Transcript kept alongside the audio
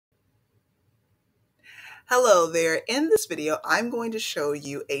Hello there. In this video, I'm going to show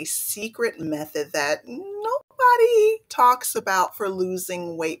you a secret method that nobody talks about for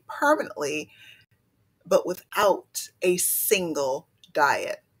losing weight permanently, but without a single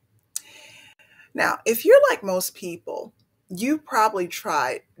diet. Now, if you're like most people, you probably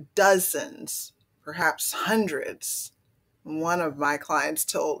tried dozens, perhaps hundreds. One of my clients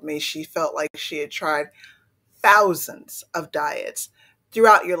told me she felt like she had tried thousands of diets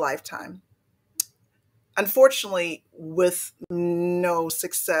throughout your lifetime. Unfortunately, with no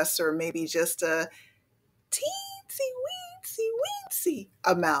success or maybe just a teensy weensy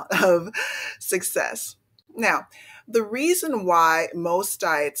amount of success. Now, the reason why most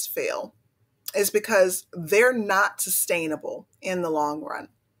diets fail is because they're not sustainable in the long run.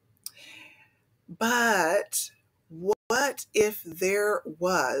 But what if there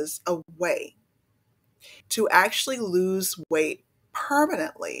was a way to actually lose weight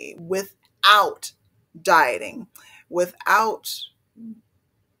permanently without dieting, without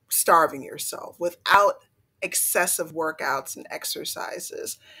starving yourself, without excessive workouts and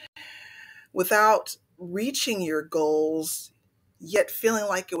exercises, without reaching your goals, yet feeling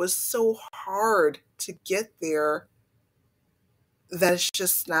like it was so hard to get there that it's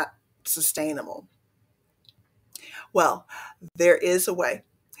just not sustainable? Well, there is a way,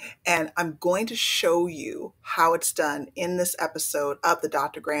 and I'm going to show you how it's done in this episode of the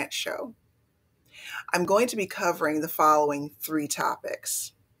Dr. Grant Show. I'm going to be covering the following 3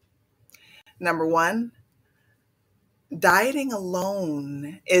 topics. Number 1, dieting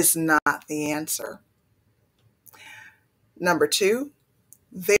alone is not the answer. Number 2,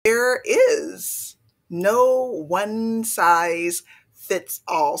 there is no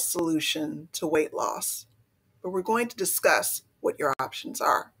one-size-fits-all solution to weight loss, but we're going to discuss what your options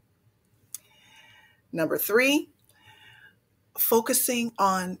are. Number 3, focusing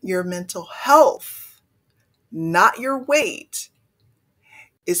on your mental health, not your weight,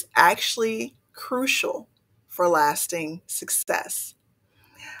 is actually crucial for lasting success.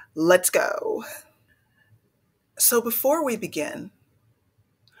 Let's go. So before we begin,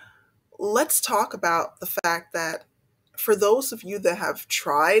 let's talk about the fact that for those of you that have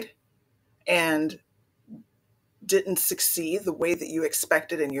tried and didn't succeed the way that you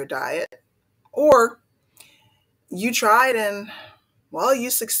expected in your diet, or you tried and, well, you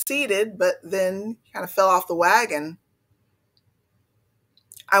succeeded, but then kind of fell off the wagon,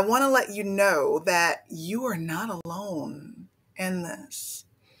 I want to let you know that you are not alone in this.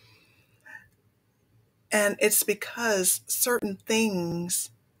 And it's because certain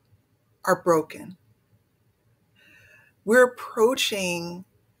things are broken. We're approaching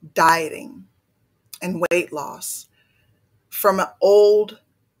dieting and weight loss from an old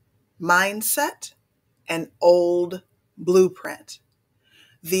mindset, an old blueprint.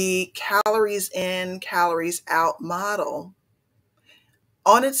 The calories in, calories out model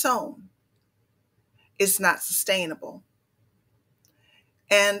on its own is not sustainable.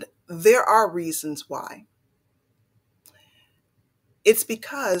 And there are reasons why. It's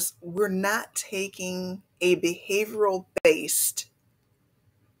because we're not taking a behavioral-based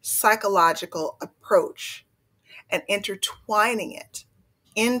psychological approach and intertwining it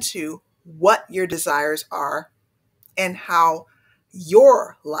into what your desires are and how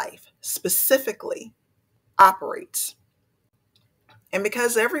your life specifically operates. And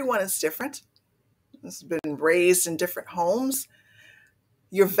because everyone is different, has been raised in different homes,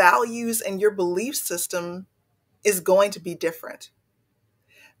 your values and your belief system is going to be different.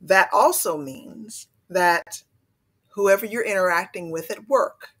 That also means that whoever you're interacting with at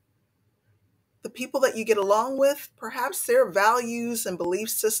work, the people that you get along with, perhaps their values and belief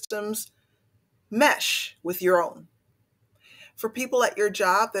systems mesh with your own. For people at your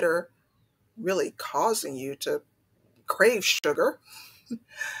job that are really causing you to crave sugar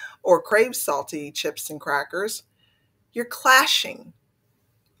or crave salty chips and crackers, you're clashing.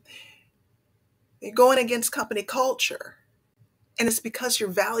 You're going against company culture. And it's because your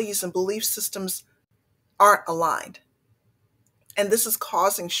values and belief systems aren't aligned. And this is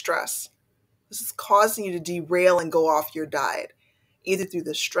causing stress. This is causing you to derail and go off your diet, either through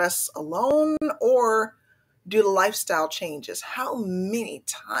the stress alone or due to lifestyle changes. How many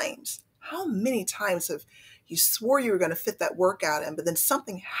times have you swore you were going to fit that workout in, but then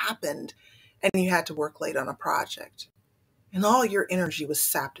something happened and you had to work late on a project and all your energy was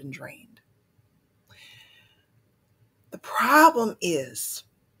sapped and drained? The problem is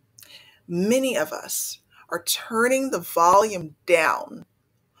many of us are turning the volume down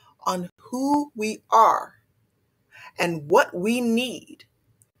on who we are and what we need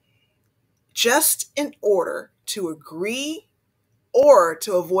just in order to agree or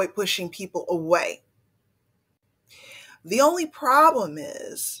to avoid pushing people away. The only problem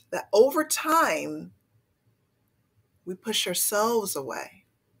is that over time, we push ourselves away.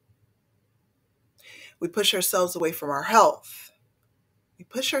 We push ourselves away from our health. We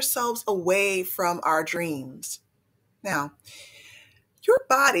push ourselves away from our dreams. Now, your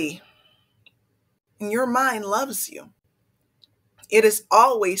body and your mind loves you. It is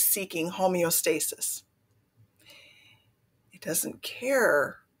always seeking homeostasis. It doesn't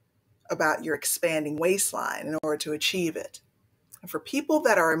care about your expanding waistline in order to achieve it. And for people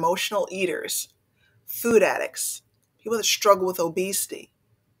that are emotional eaters, food addicts, people that struggle with obesity,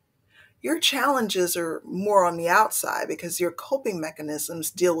 your challenges are more on the outside because your coping mechanisms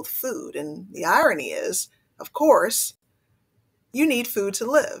deal with food. And the irony is, of course, you need food to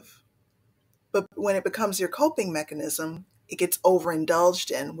live. But when it becomes your coping mechanism, it gets overindulged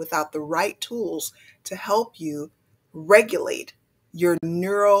in without the right tools to help you regulate your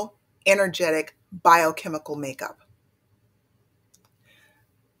neuroenergetic biochemical makeup.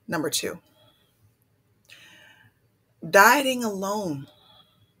 Number 2, dieting alone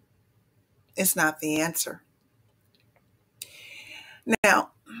is not the answer.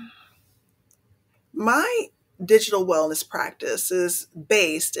 Now, my digital wellness practice is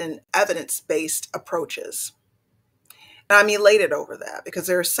based in evidence-based approaches. And I'm elated over that because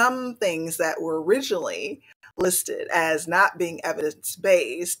there are some things that were originally listed as not being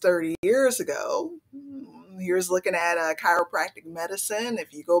evidence-based 30 years ago. Here's looking at chiropractic medicine.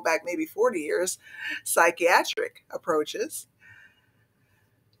 If you go back maybe 40 years, psychiatric approaches,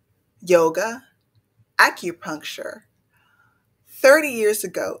 yoga, acupuncture. 30 years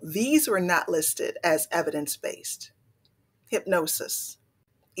ago, these were not listed as evidence-based. Hypnosis,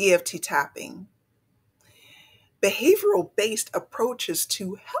 EFT tapping, behavioral-based approaches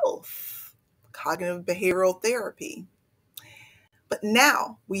to health, cognitive behavioral therapy. But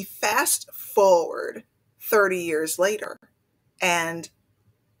now we fast forward 30 years later, and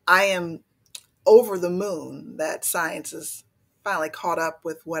I am over the moon that science has finally caught up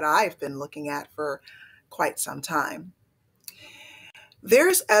with what I've been looking at for quite some time.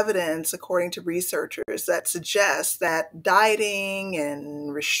 There's evidence, according to researchers, that suggests that dieting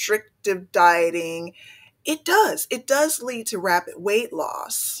and restrictive dieting, it does lead to rapid weight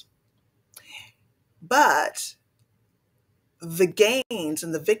loss. But the gains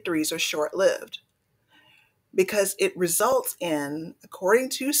and the victories are short-lived because it results in, according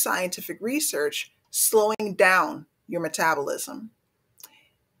to scientific research, slowing down your metabolism,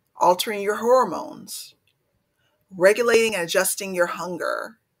 altering your hormones, regulating and adjusting your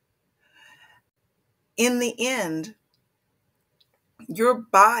hunger. In the end, your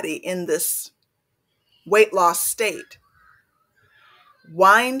body in this weight loss state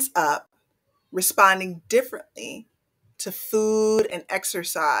winds up responding differently to food and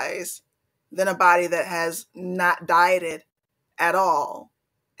exercise than a body that has not dieted at all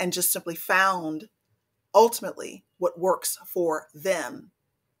and just simply found ultimately what works for them.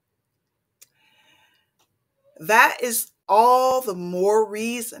 That is all the more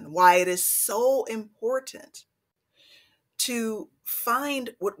reason why it is so important to find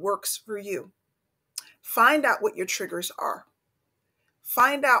what works for you. Find out what your triggers are.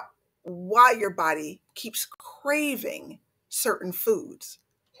 Find out why your body keeps craving certain foods.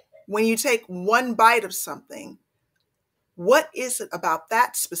 When you take one bite of something, what is it about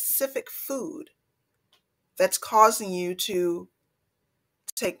that specific food that's causing you to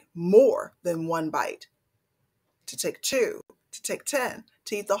take more than one bite, to take 2, to take 10,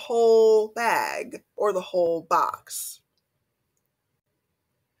 to eat the whole bag or the whole box?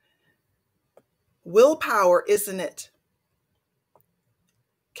 Willpower isn't it.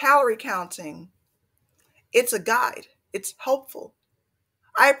 Calorie counting, it's a guide. It's helpful.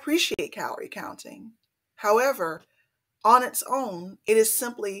 I appreciate calorie counting. However, on its own, it is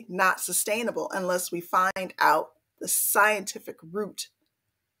simply not sustainable unless we find out the scientific root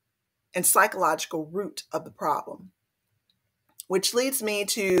and psychological root of the problem. Which leads me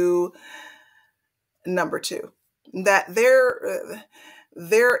to number 2, that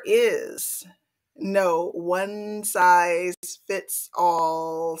there is no one size fits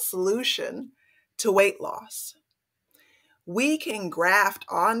all solution to weight loss. We can graft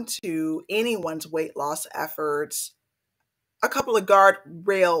onto anyone's weight loss efforts a couple of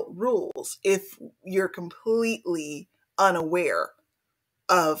guardrail rules if you're completely unaware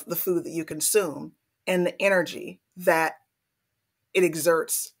of the food that you consume and the energy that it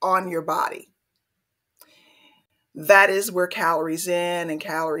exerts on your body. That is where calories in and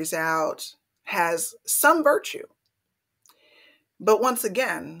calories out has some virtue. But once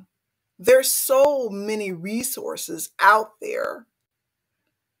again, there's so many resources out there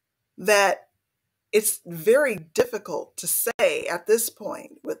that It's very difficult to say at this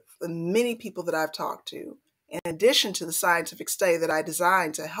point with the many people that I've talked to, in addition to the scientific study that I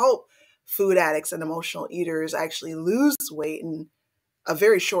designed to help food addicts and emotional eaters actually lose weight in a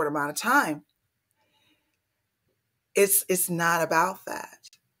very short amount of time. It's not about that.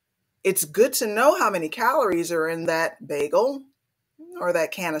 It's good to know how many calories are in that bagel or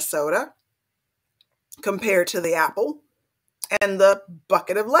that can of soda compared to the apple and the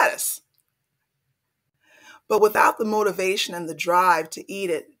bucket of lettuce. But without the motivation and the drive to eat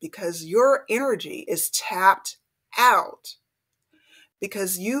it, because your energy is tapped out,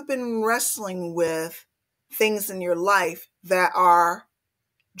 because you've been wrestling with things in your life that are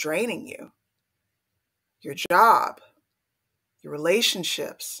draining you, your job, your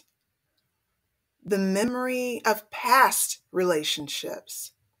relationships, the memory of past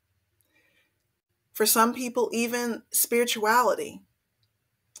relationships. For some people, even spirituality.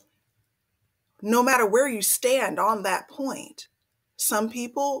 No matter where you stand on that point, some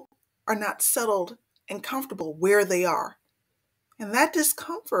people are not settled and comfortable where they are. And that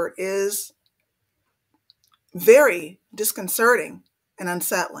discomfort is very disconcerting and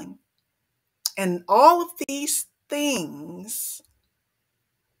unsettling. And all of these things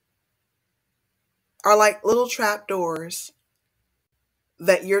are like little trap doors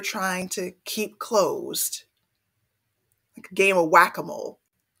that you're trying to keep closed, like a game of whack-a-mole.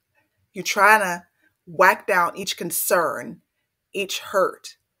 You're trying to whack down each concern, each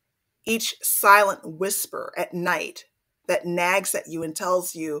hurt, each silent whisper at night that nags at you and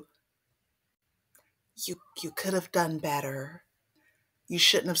tells you, you could have done better. You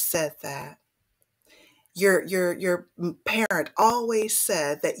shouldn't have said that. Your parent always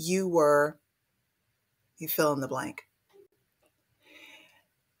said that you fill in the blank.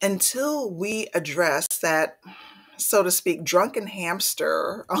 Until we address that, so to speak, drunken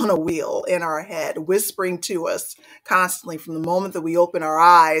hamster on a wheel in our head, whispering to us constantly from the moment that we open our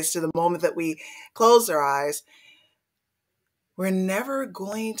eyes to the moment that we close our eyes, we're never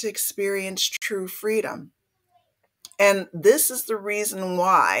going to experience true freedom. And this is the reason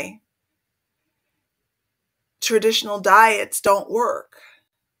why traditional diets don't work.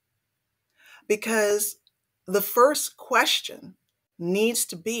 Because the first question needs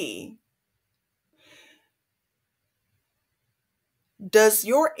to be, does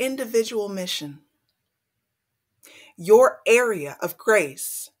your individual mission, your area of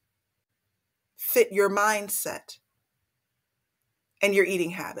grace, fit your mindset and your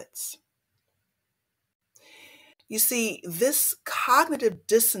eating habits? You see, this cognitive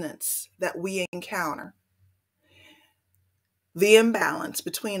dissonance that we encounter, the imbalance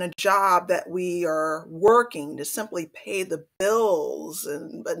between a job that we are working to simply pay the bills,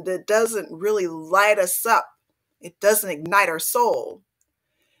 but it doesn't really light us up, it doesn't ignite our soul.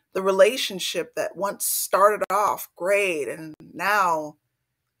 The relationship that once started off great and now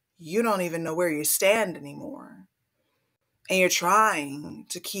you don't even know where you stand anymore. And you're trying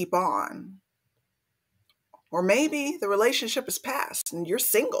to keep on. Or maybe the relationship is past and you're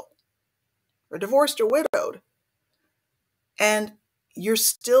single or divorced or widowed. And you're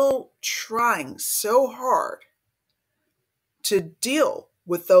still trying so hard to deal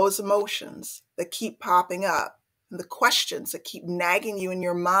with those emotions that keep popping up and the questions that keep nagging you in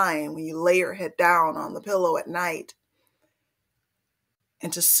your mind when you lay your head down on the pillow at night.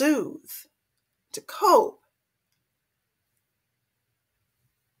 And to soothe, to cope,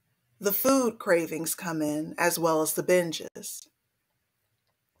 the food cravings come in as well as the binges.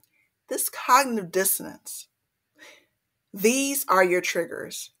 This cognitive dissonance, these are your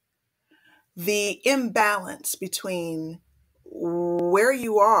triggers. The imbalance between where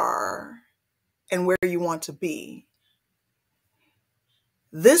you are and where you want to be.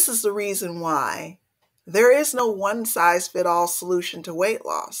 This is the reason why there is no one-size-fits-all solution to weight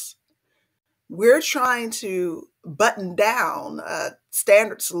loss. We're trying to button down a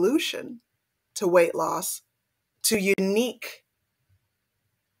standard solution to weight loss to unique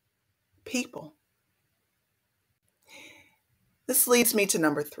people. This leads me to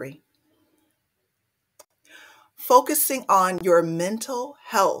number 3. Focusing on your mental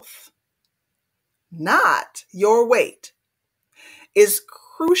health, not your weight, is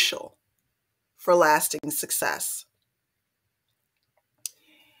crucial for lasting success.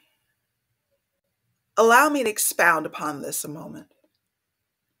 Allow me to expound upon this a moment.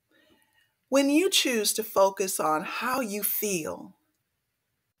 When you choose to focus on how you feel,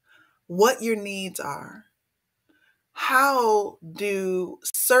 what your needs are, how do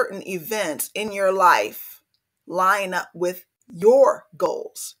certain events in your life line up with your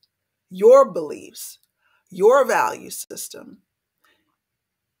goals, your beliefs, your value system,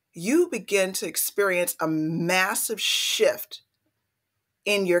 you begin to experience a massive shift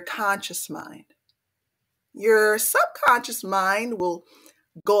in your conscious mind. Your subconscious mind will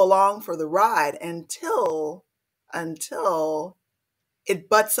go along for the ride until it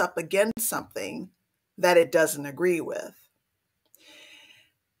butts up against something that it doesn't agree with.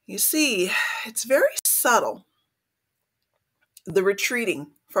 You see, it's very subtle, the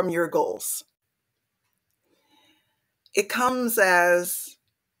retreating from your goals. It comes as,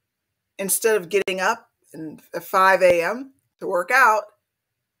 instead of getting up at 5 a.m. to work out,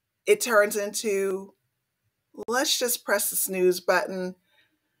 it turns into, let's just press the snooze button.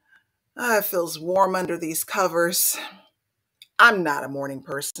 It feels warm under these covers. I'm not a morning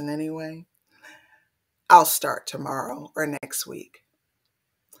person anyway. I'll start tomorrow or next week.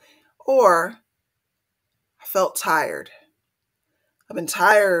 Or I felt tired. I've been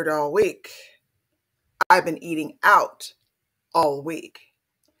tired all week. I've been eating out all week.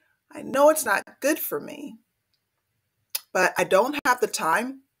 I know it's not good for me, but I don't have the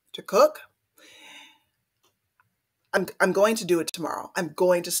time to cook. I'm going to do it tomorrow. I'm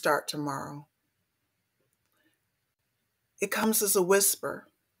going to start tomorrow. It comes as a whisper.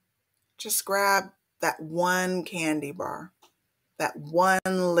 Just grab that one candy bar, that one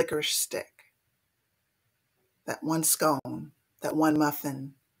licorice stick, that one scone, that one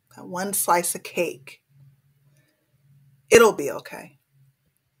muffin, that one slice of cake. It'll be okay.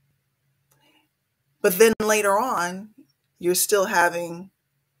 But then later on, you're still having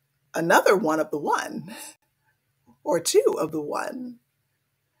another one of the one, or two of the one,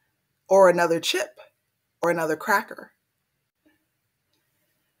 or another chip, or another cracker.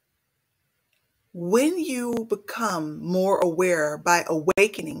 When you become more aware by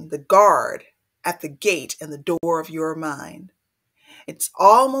awakening the guard at the gate and the door of your mind, it's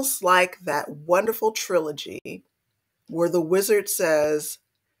almost like that wonderful trilogy where the wizard says,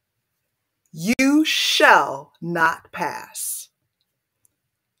 "You shall not pass."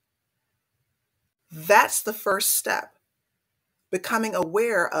 That's the first step. Becoming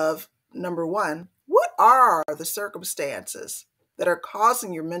aware of, number one, what are the circumstances that are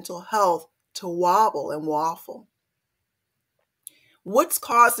causing your mental health to wobble and waffle? What's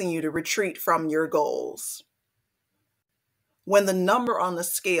causing you to retreat from your goals when the number on the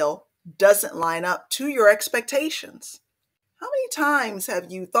scale doesn't line up to your expectations? How many times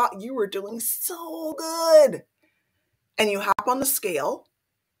have you thought you were doing so good and you hop on the scale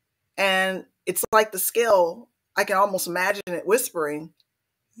and it's like the scale, I can almost imagine it whispering,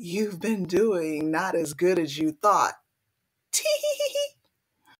 "You've been doing not as good as you thought."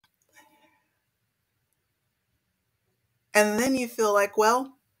 And then you feel like,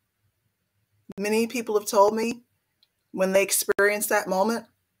 well, many people have told me when they experience that moment,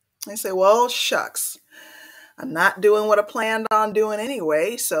 they say, well, shucks, I'm not doing what I planned on doing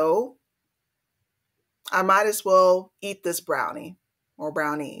anyway, so I might as well eat this brownie or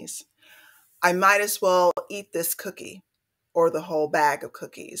brownies. I might as well eat this cookie or the whole bag of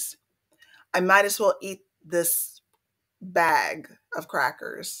cookies. I might as well eat this bag of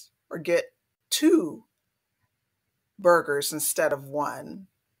crackers or get two burgers instead of one.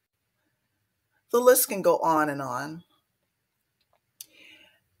 The list can go on and on.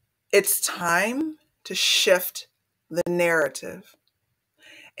 It's time to shift the narrative.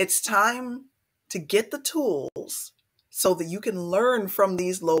 It's time to get the tools so that you can learn from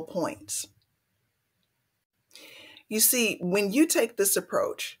these low points. You see, when you take this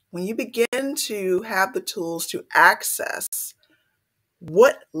approach, when you begin to have the tools to access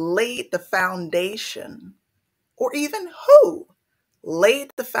what laid the foundation, or even who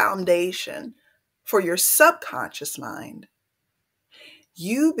laid the foundation for your subconscious mind,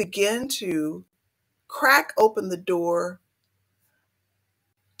 you begin to crack open the door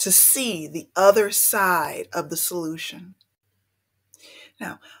to see the other side of the solution.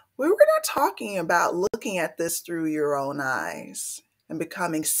 Now, we're not talking about looking at this through your own eyes and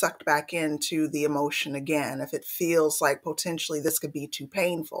becoming sucked back into the emotion again if it feels like potentially this could be too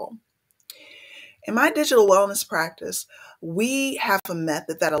painful. In my digital wellness practice, we have a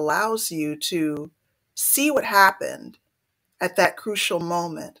method that allows you to see what happened at that crucial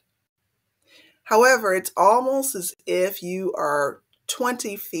moment. However, it's almost as if you are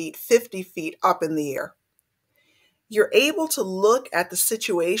 20 feet, 50 feet up in the air. You're able to look at the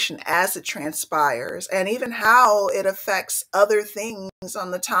situation as it transpires and even how it affects other things on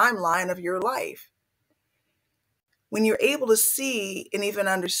the timeline of your life. When you're able to see and even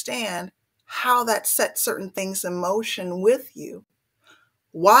understand how that sets certain things in motion with you,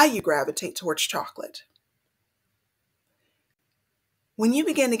 why you gravitate towards chocolate. When you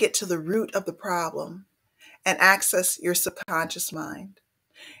begin to get to the root of the problem and access your subconscious mind,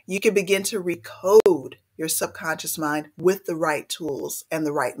 You can begin to recode your subconscious mind with the right tools and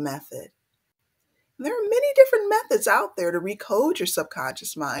the right method. There are many different methods out there to recode your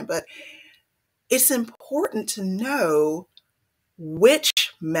subconscious mind, but it's important to know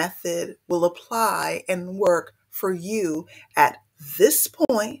which method will apply and work for you at this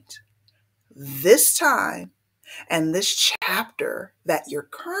point, this time, and this chapter that you're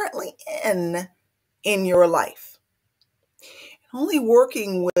currently in your life. Only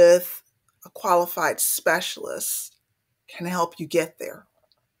working with a qualified specialist can help you get there.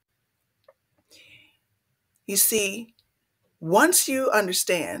 You see, once you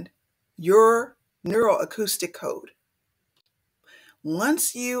understand your neuroacoustic code,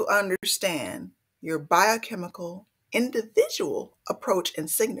 once you understand your biochemical individual approach and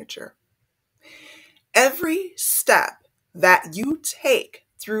signature, every step that you take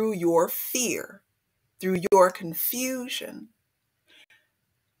through your fear, through your confusion,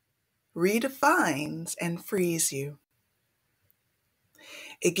 redefines and frees you.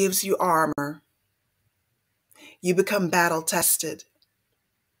 It gives you armor. You become battle tested.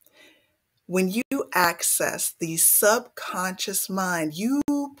 When you access the subconscious mind, you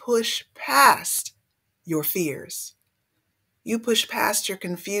push past your fears. You push past your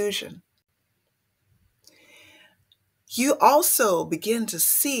confusion. You also begin to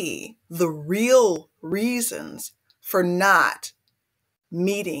see the real reasons for not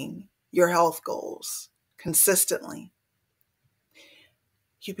meeting your health goals consistently.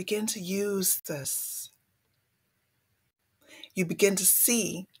 You begin to use this. You begin to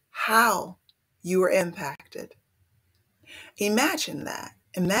see how you were impacted. Imagine that.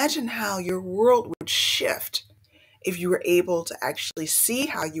 Imagine how your world would shift if you were able to actually see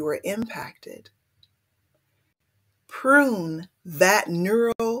how you were impacted. Prune that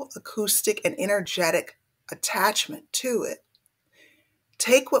neuroacoustic and energetic attachment to it.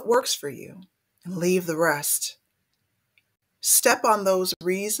 Take what works for you and leave the rest. Step on those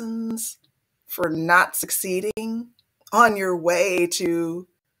reasons for not succeeding on your way to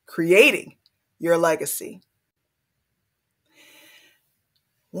creating your legacy.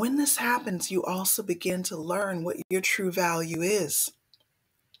 When this happens, you also begin to learn what your true value is.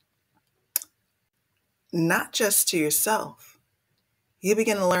 Not just to yourself. You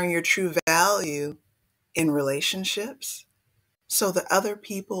begin to learn your true value in relationships so that other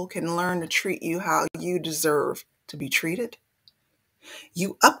people can learn to treat you how you deserve to be treated.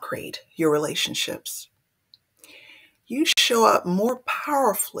 You upgrade your relationships. You show up more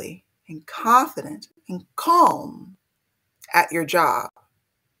powerfully and confident and calm at your job.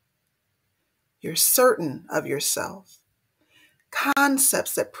 You're certain of yourself.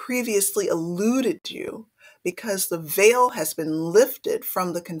 Concepts that previously eluded you because the veil has been lifted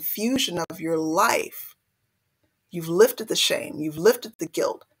from the confusion of your life. You've lifted the shame. You've lifted the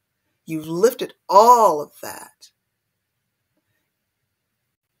guilt. You've lifted all of that.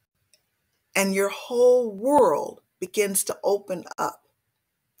 And your whole world begins to open up.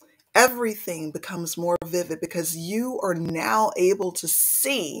 Everything becomes more vivid because you are now able to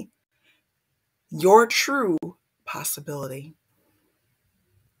see your true possibility.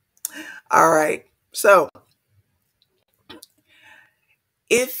 All right. So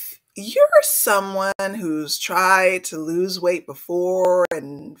if you're someone who's tried to lose weight before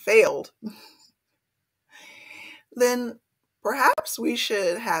and failed, then perhaps we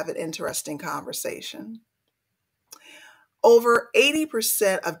should have an interesting conversation. Over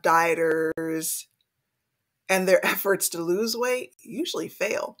 80% of dieters and their efforts to lose weight usually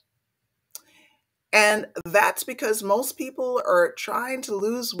fail. And that's because most people are trying to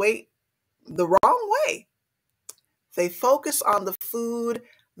lose weight the wrong way. They focus on the food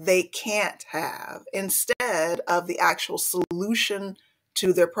they can't have instead of the actual solution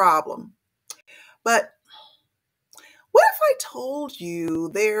to their problem. But what if I told you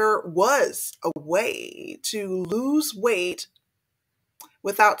there was a way to lose weight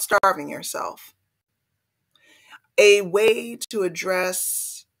without starving yourself? A way to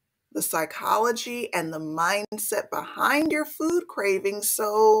address the psychology and the mindset behind your food cravings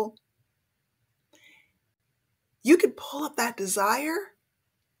so you could pull up that desire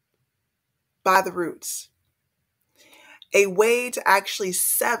by the roots. A way to actually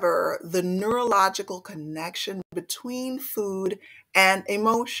sever the neurological connection between food and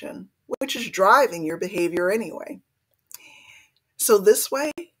emotion, which is driving your behavior anyway. So this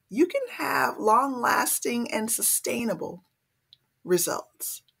way, you can have long-lasting and sustainable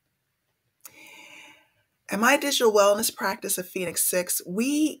results. In my digital wellness practice of Phoenix 6,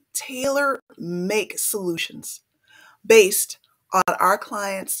 we tailor-make solutions based on our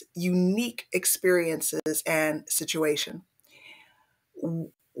clients' unique experiences and situation.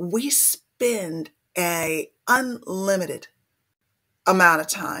 we spend a unlimited amount of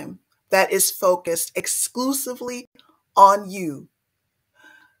time that is focused exclusively on you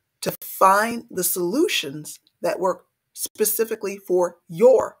to find the solutions that work specifically for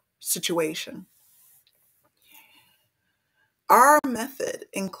your situation. Our method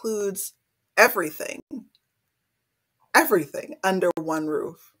includes everything, everything under one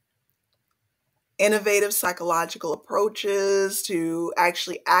roof. Innovative psychological approaches to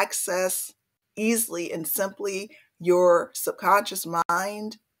actually access easily and simply your subconscious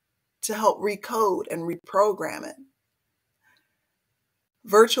mind to help recode and reprogram it.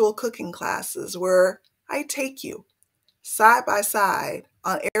 Virtual cooking classes where I take you side by side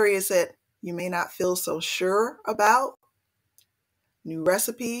on areas that you may not feel so sure about, new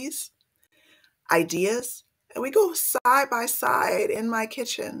recipes, ideas, and we go side by side in my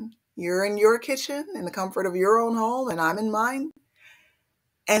kitchen. You're in your kitchen in the comfort of your own home, and I'm in mine.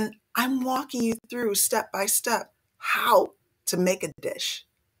 And I'm walking you through step by step how to make a dish,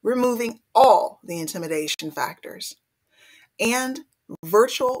 removing all the intimidation factors, and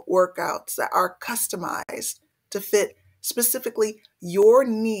virtual workouts that are customized to fit specifically your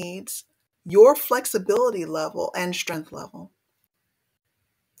needs, your flexibility level, and strength level.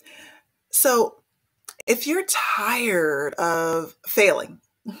 So, if you're tired of failing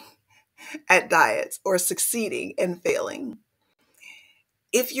at diets or succeeding and failing,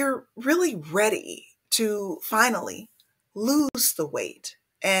 if you're really ready to finally lose the weight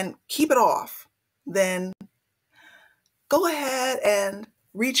and keep it off, then go ahead and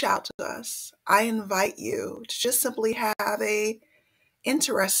reach out to us. I invite you to just simply have a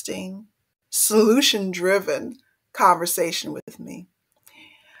interesting, solution-driven conversation with me.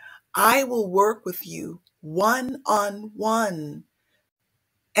 I will work with you one-on-one,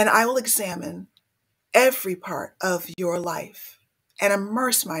 and I will examine every part of your life and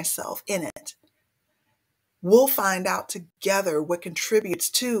immerse myself in it. We'll find out together what contributes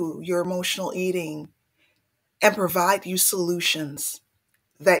to your emotional eating and provide you solutions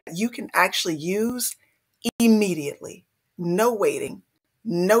that you can actually use immediately. No waiting,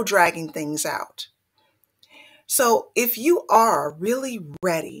 no dragging things out. So if you are really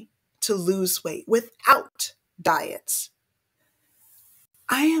ready to lose weight without diets,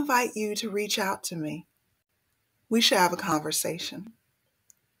 I invite you to reach out to me. We should have a conversation.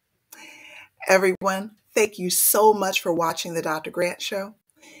 Everyone, thank you so much for watching the Dr. Grant Show.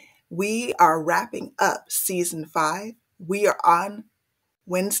 We are wrapping up season 5. We are on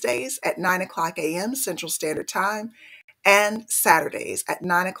Wednesdays at 9 o'clock a.m. Central Standard Time and Saturdays at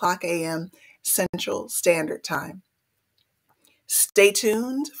 9 o'clock a.m. Central Standard Time. Stay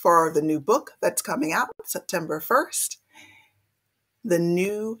tuned for the new book that's coming out September 1st, The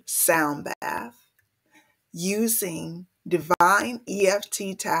New Sound Bath, using divine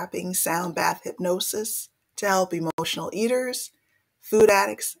EFT tapping sound bath hypnosis to help emotional eaters, food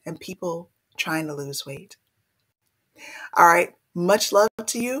addicts, and people trying to lose weight. All right, much love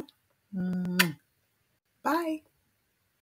to you. Bye.